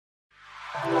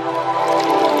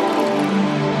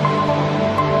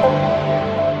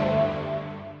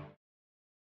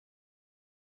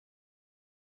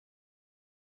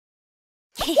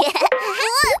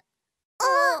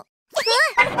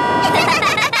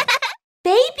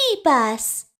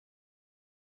Babybus.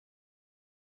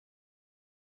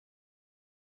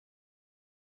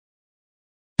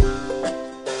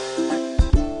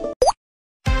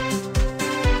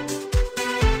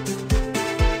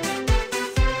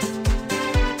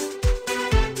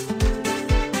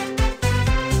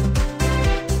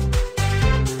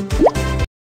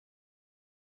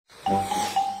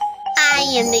 I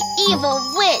am the evil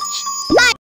witch.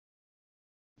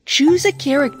 Choose a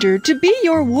character to be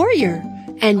your warrior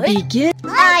and begin.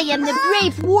 I am the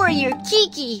brave warrior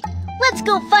Kiki. Let's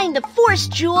go find the Force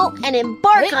Jewel and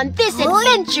embark on this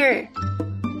adventure.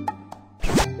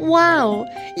 Wow,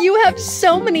 you have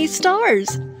so many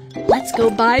stars. Let's go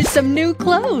buy some new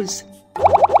clothes.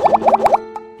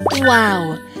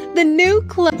 Wow, the new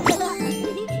clothes.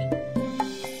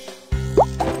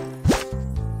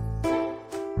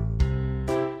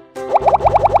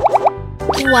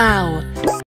 Wow.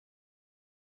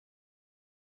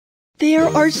 There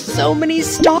are so many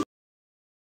stars.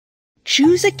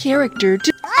 Choose a character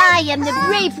to... I am the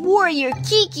brave warrior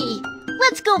Kiki.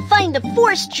 Let's go find the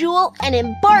Force Jewel and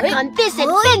embark on this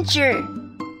adventure.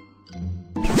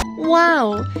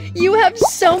 Wow, you have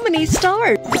so many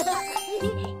stars.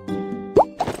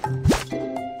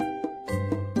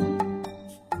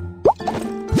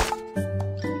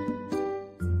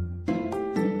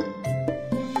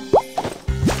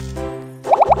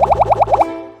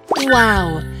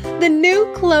 Wow, the new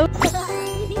clothes.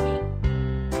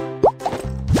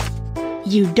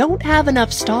 You don't have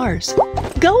enough stars.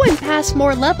 Go and pass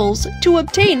more levels to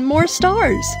obtain more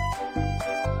stars.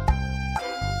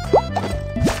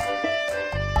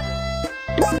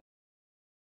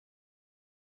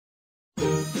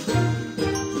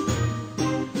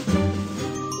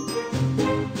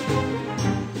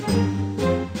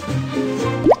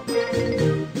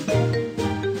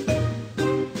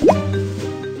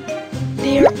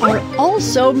 There are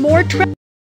also more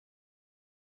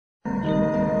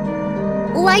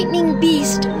Lightning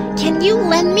Beast, can you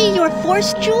lend me your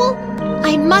Force Jewel?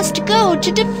 I must go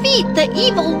to defeat the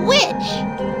evil witch.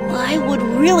 I would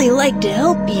really like to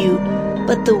help you,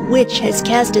 but the witch has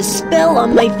cast a spell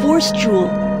on my Force Jewel.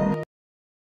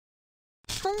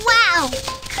 Wow!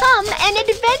 Come and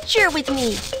adventure with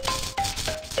me.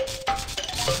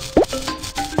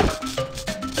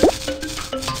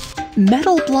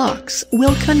 metal blocks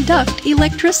will conduct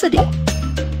electricity.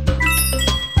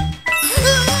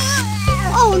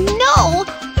 Oh no!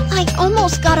 I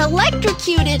almost got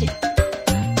electrocuted!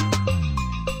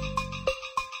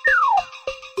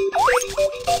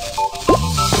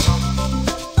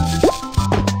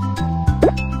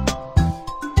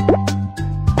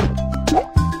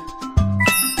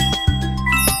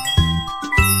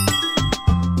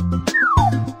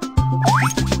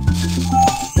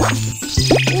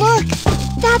 Look!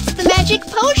 That's the magic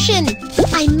potion!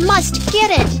 I must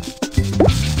get it!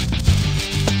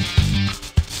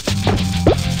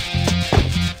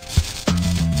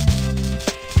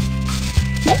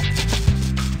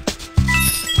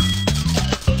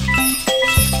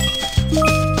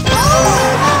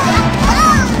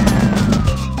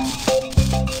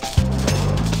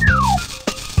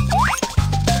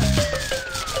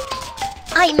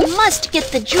 I must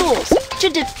get the jewels to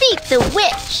defeat the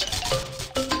witch!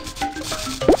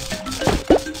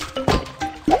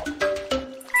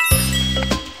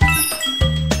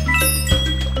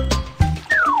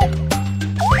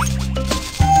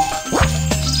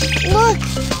 Look!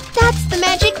 That's the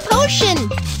magic potion!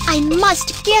 I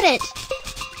must get it!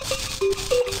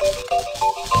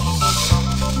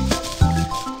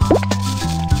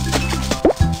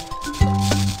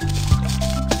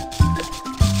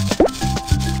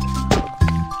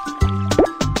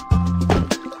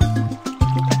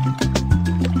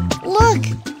 Look!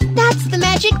 That's the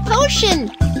magic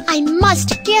potion! I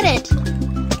must get it!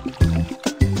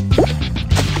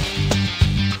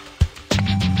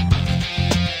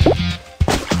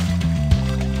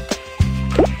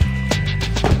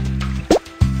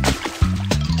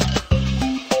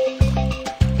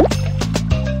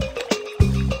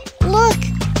 Look!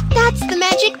 That's the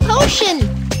magic potion!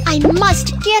 I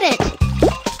must get it!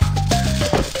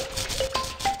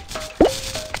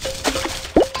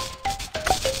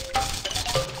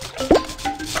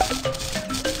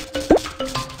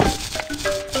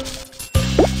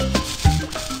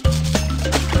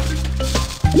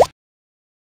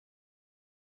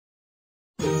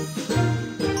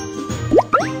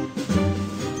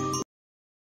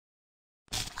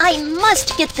 I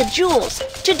must get the jewels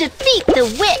to defeat the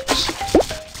witch.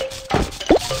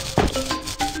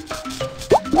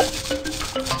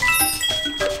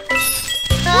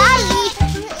 Aye!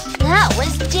 That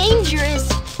was dangerous.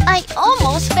 I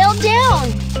almost fell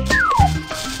down.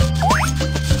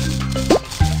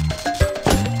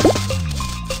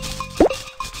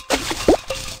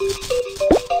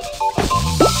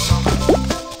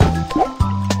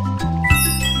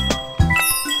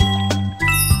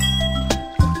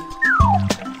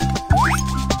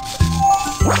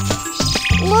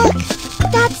 Look,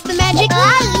 that's the magic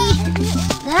Aye!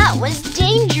 That was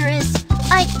dangerous.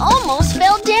 I almost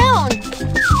fell down.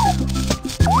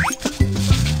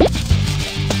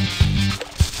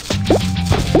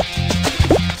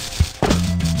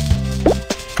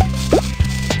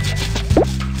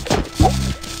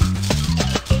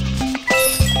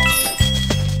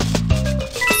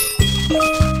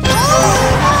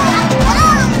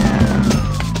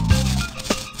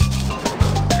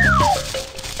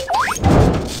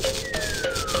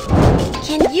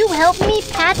 Can you help me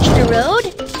patch the road?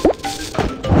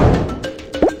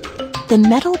 The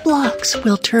metal blocks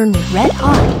will turn red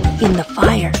hot in the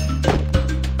fire.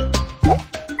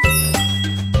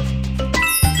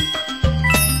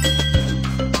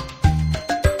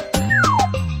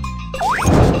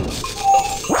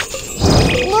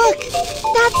 Look,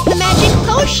 that's the magic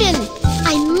potion.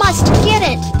 I must get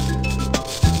it.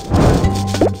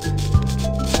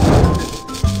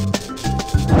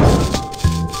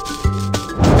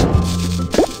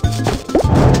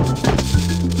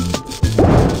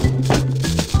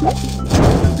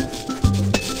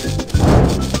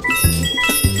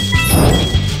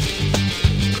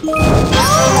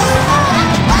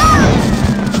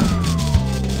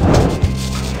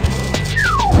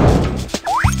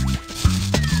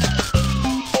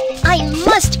 I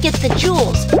must get the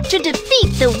jewels to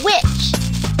defeat the witch.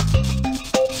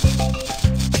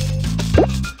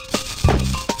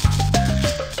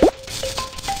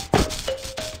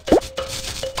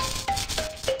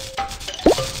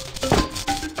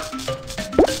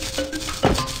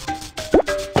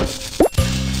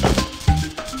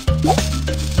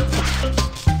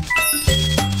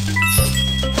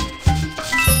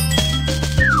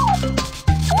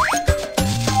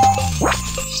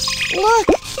 Look,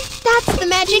 that's the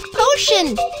magic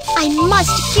potion. I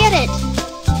must get it.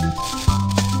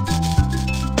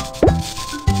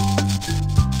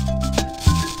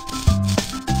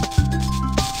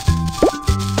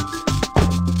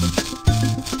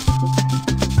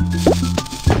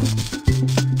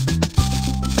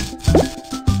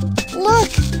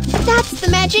 Look, that's the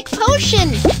magic potion.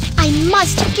 I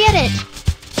must get it.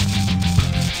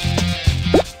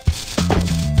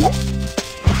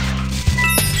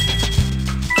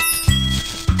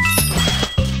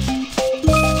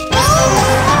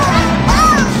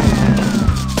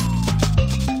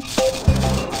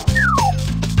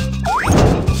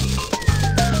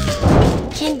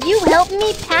 Can you help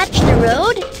me patch the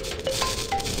road?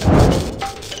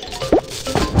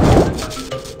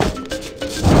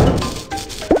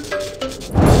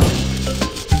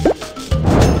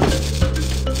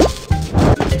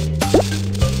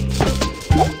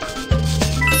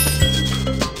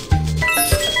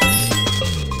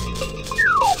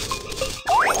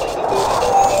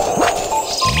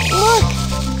 Look,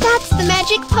 that's the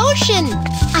magic potion.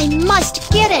 I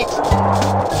must get it.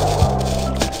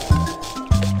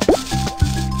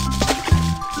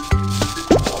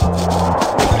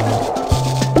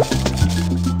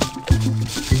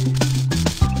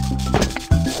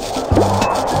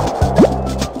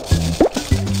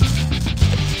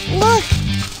 Look,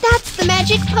 that's the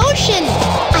magic potion.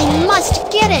 I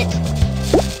must get it.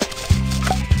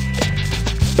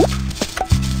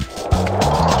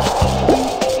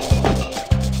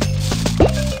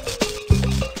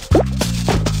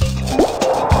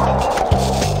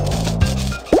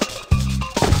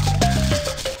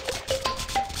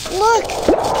 Look,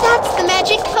 that's the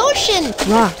magic potion.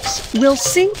 Rocks will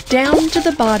sink down to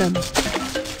the bottom.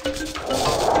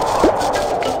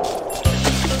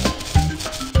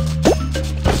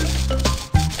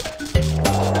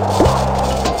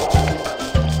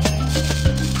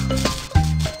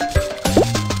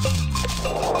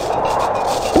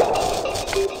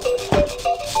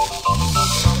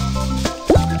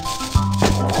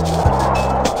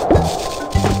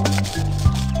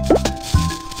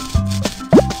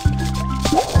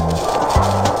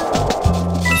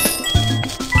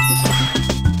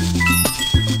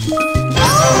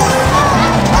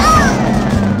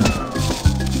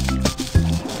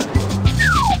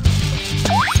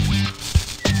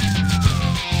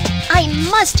 I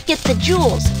must get the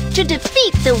jewels to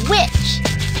defeat the witch.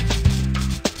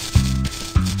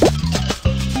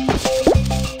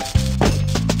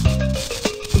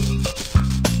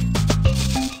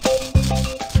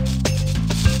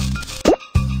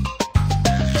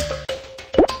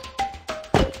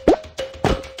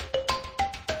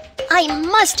 I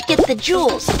must get the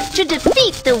jewels to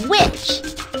defeat the witch.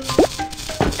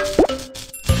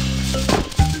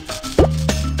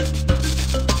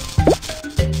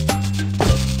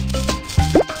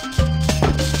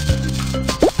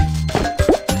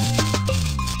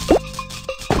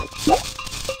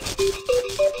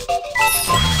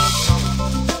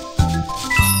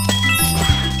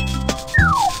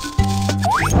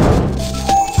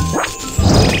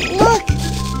 Look,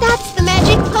 that's the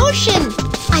magic potion.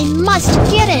 I must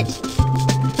get it.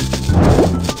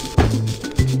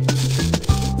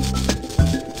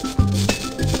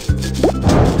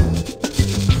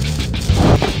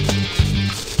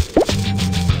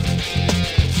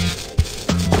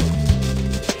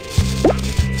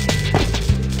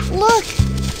 Look,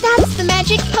 that's the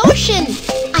magic potion.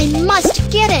 I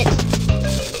must get it.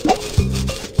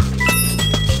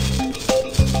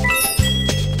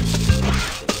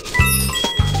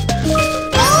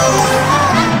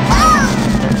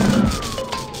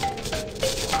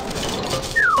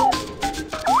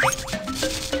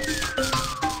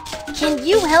 Can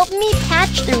you help me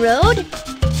patch the road?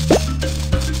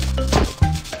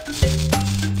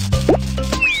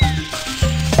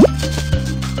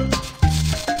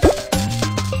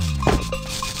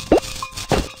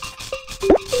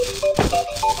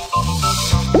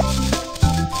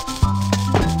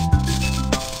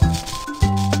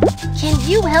 Can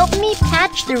you help me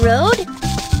patch the road?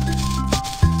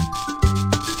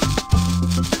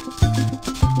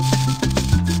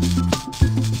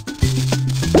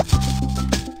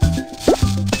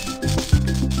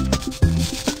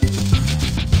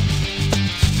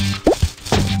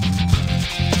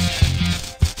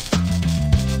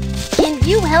 Can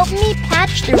you help me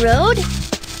patch the road?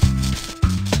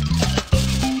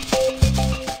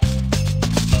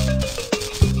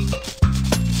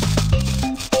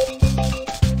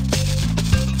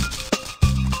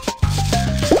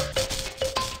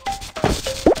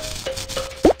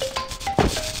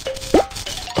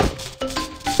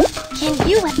 Can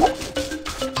you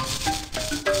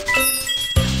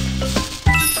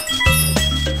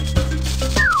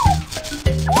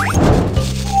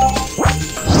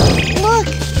Look,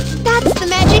 that's the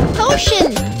magic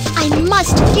potion. I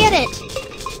must get it.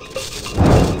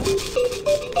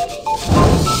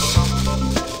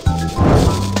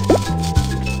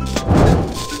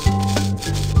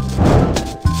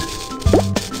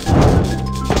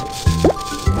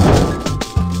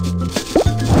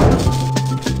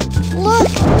 Look,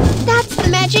 that's the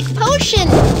magic potion.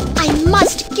 I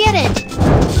must get it.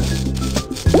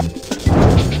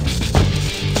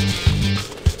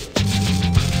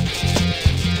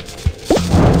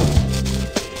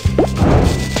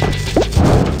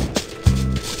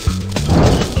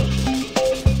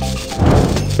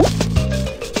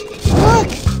 Look,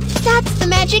 that's the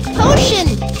magic potion.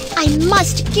 I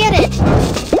must get it.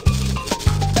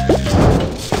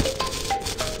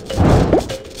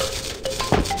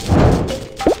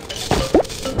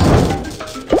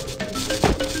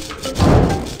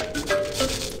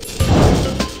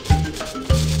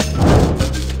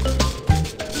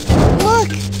 Look,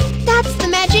 that's the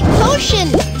magic potion.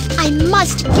 I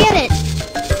must get it.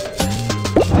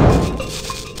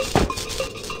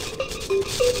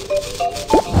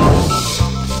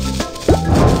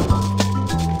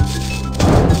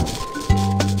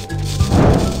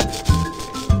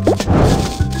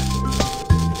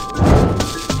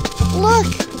 Look,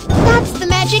 that's the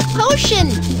magic potion.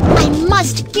 I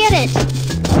must get it.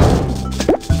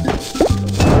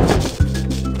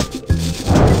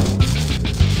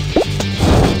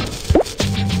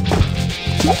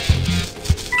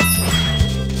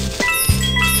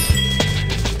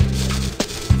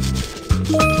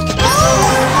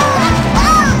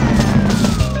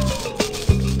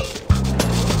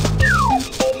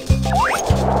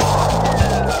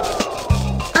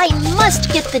 I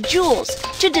must get the jewels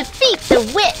to defeat the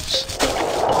witch.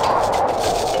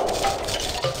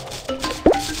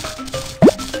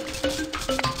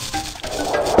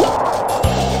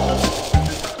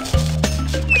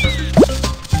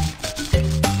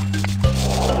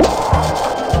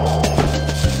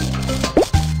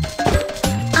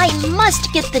 I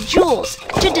must get the jewels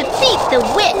to defeat the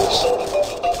witch.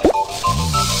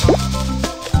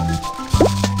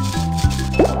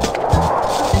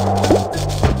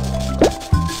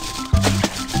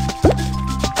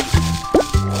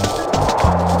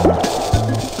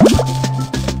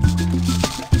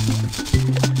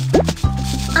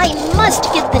 I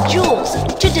must get the jewels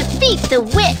to defeat the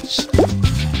witch.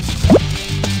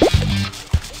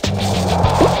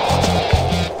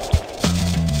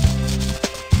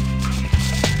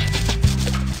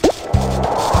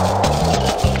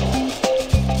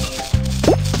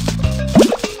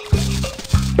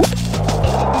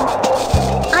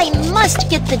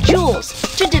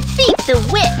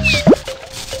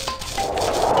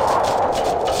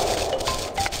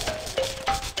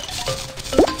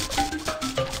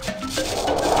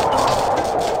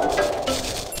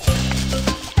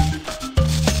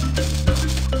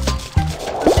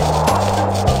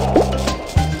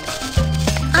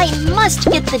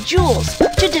 the jewels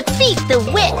to defeat the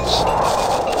witch.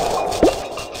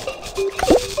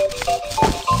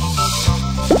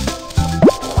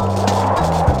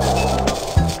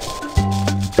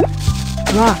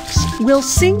 Rocks will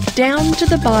sink down to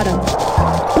the bottom.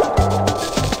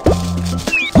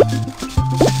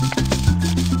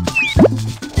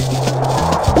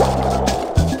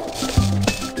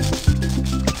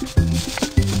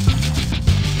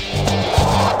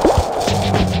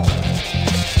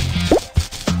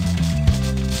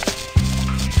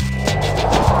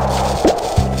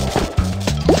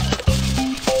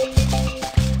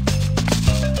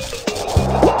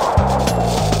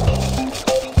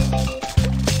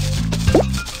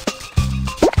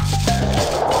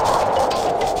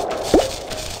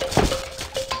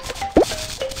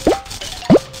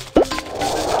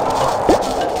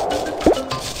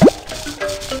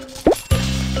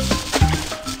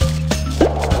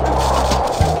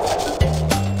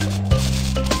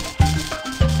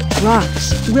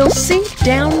 Rocks will sink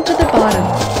down to the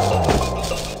bottom.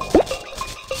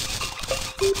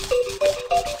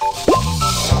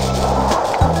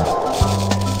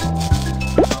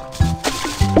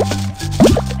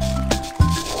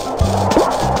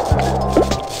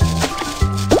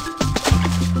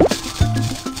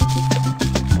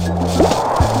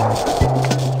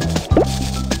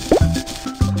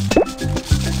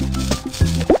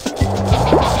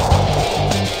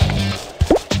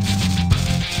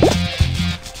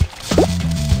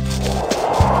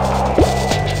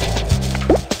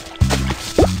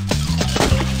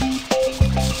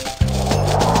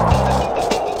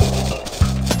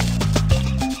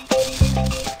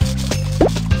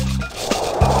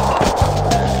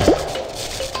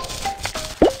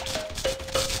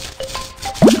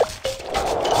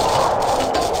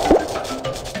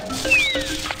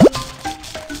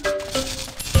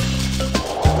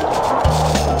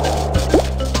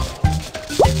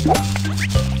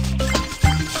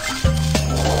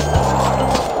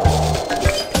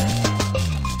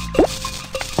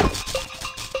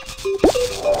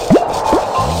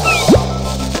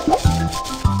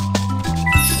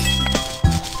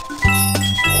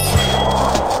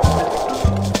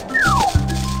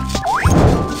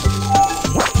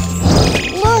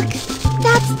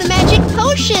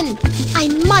 I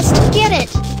must get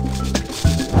it!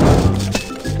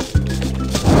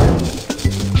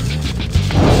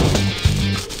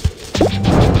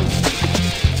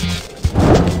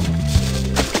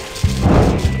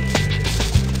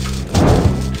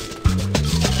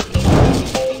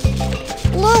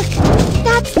 Look!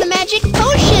 That's the magic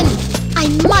potion! I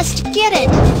must get it!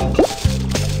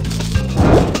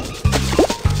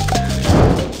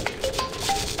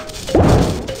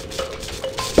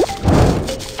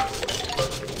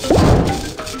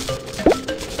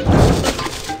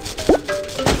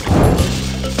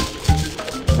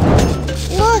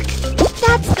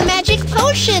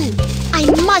 Potion! I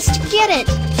must get it!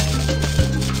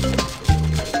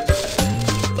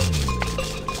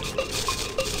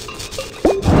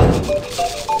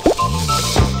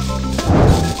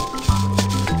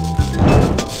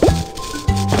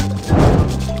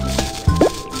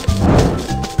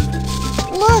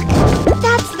 Look!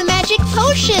 That's the magic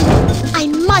potion! I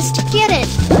must get it!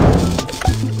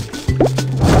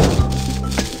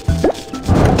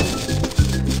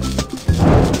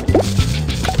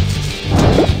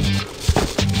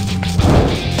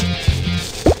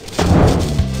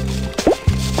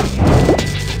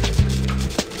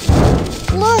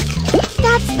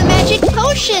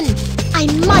 Potion! I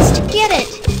must get it!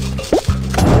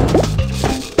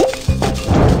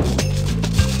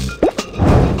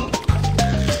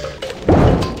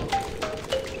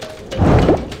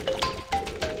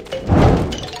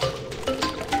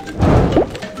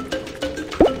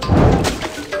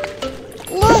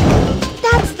 Look!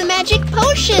 That's the magic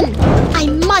potion! I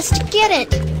must get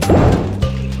it!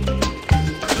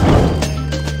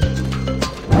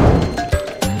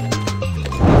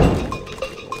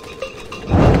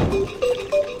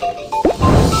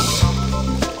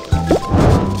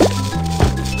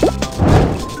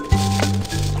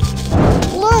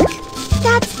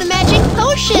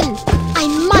 Potion! I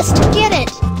must get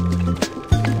it!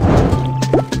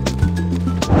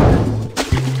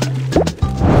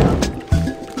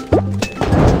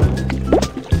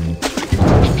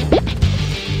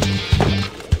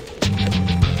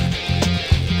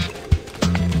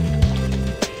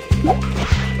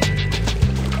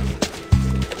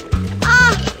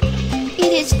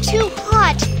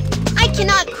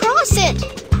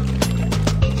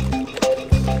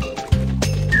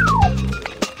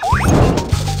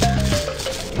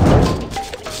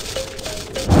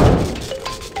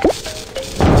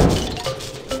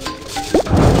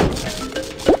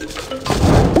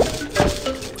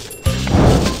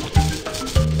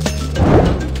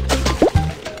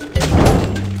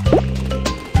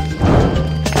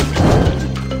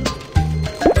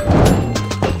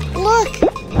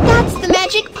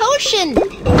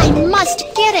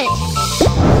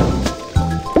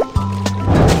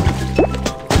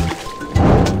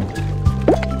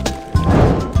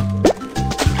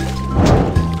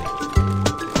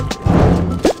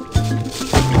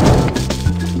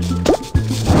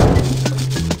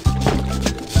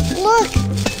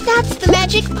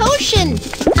 magic potion!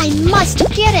 I must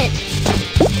get it!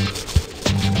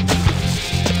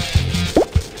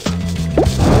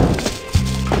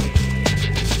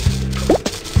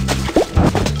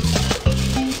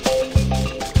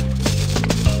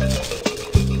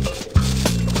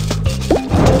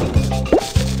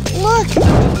 Look!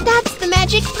 That's the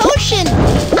magic potion!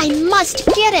 I must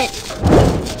get it!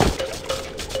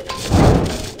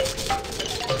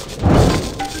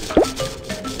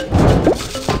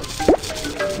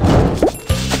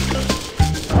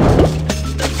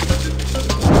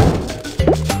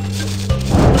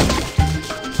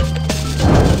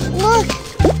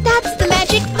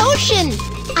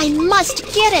 I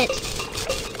must get it!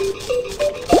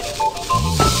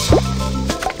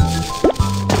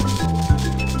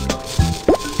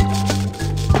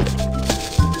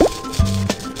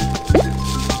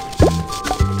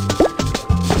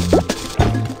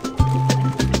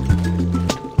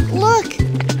 Look!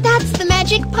 That's the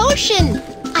magic potion!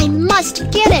 I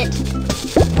must get it!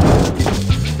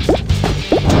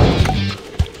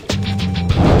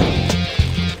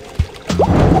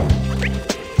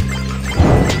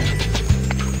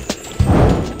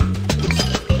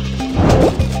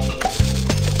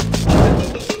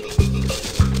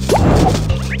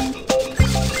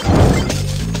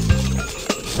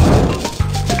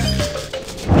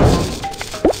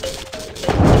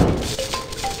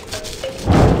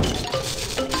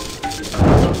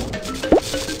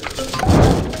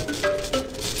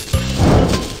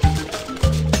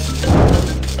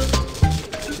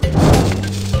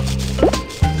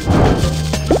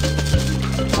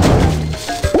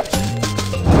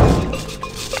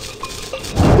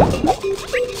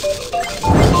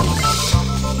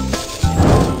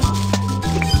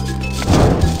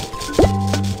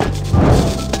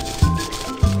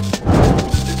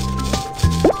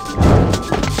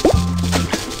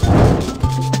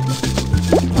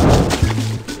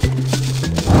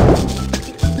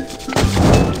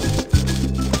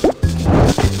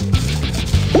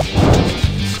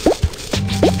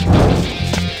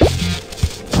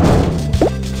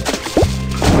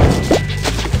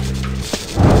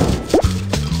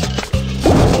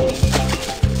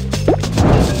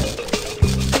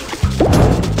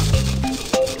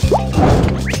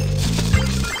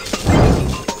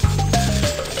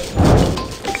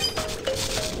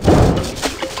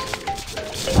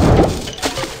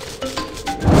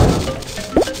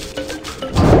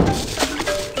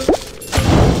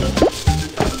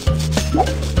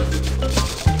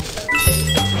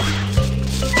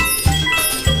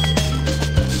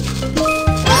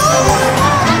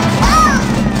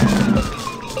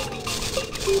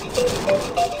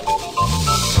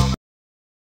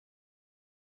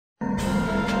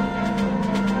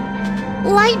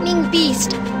 Lightning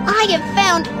Beast, I have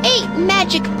found 8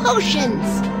 magic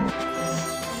potions!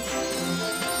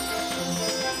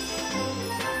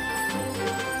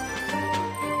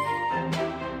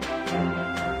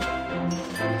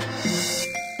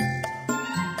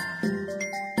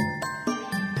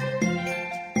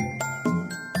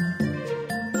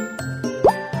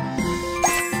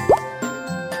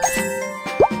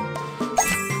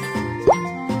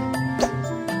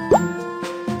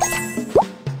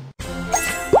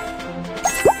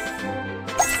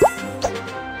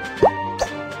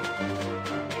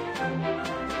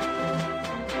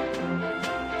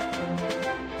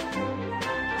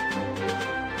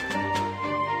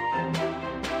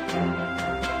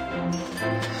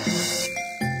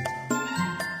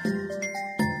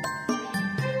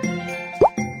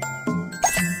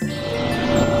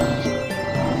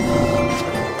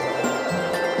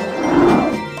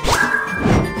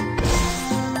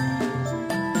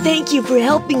 Thank you for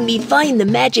helping me find the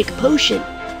magic potion.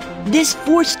 This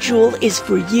force jewel is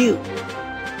for you.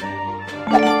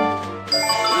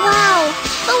 Wow!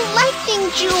 The lightning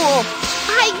jewel!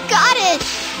 I got it!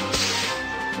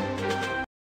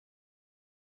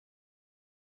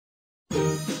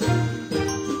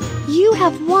 You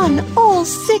have won all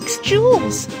 6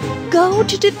 jewels. Go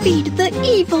to defeat the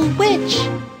evil witch.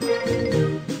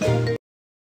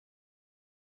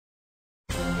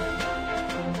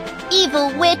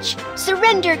 Evil witch,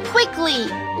 surrender quickly!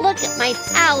 Look at my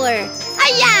power!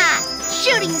 Hi-ya!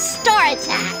 Shooting star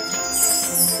attack!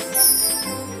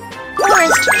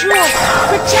 Forest jewel,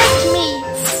 protect me!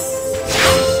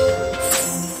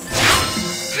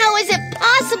 How is it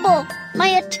possible? My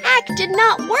attack did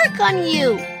not work on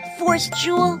you! Force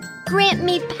jewel, grant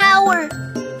me power!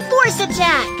 Force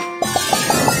attack!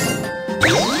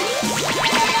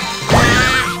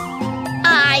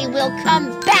 I will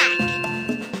come back!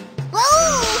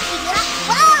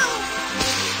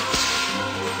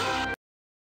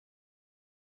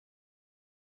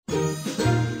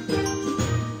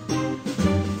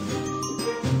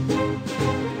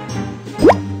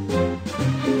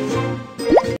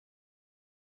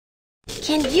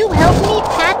 Can you help me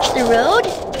patch the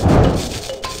road?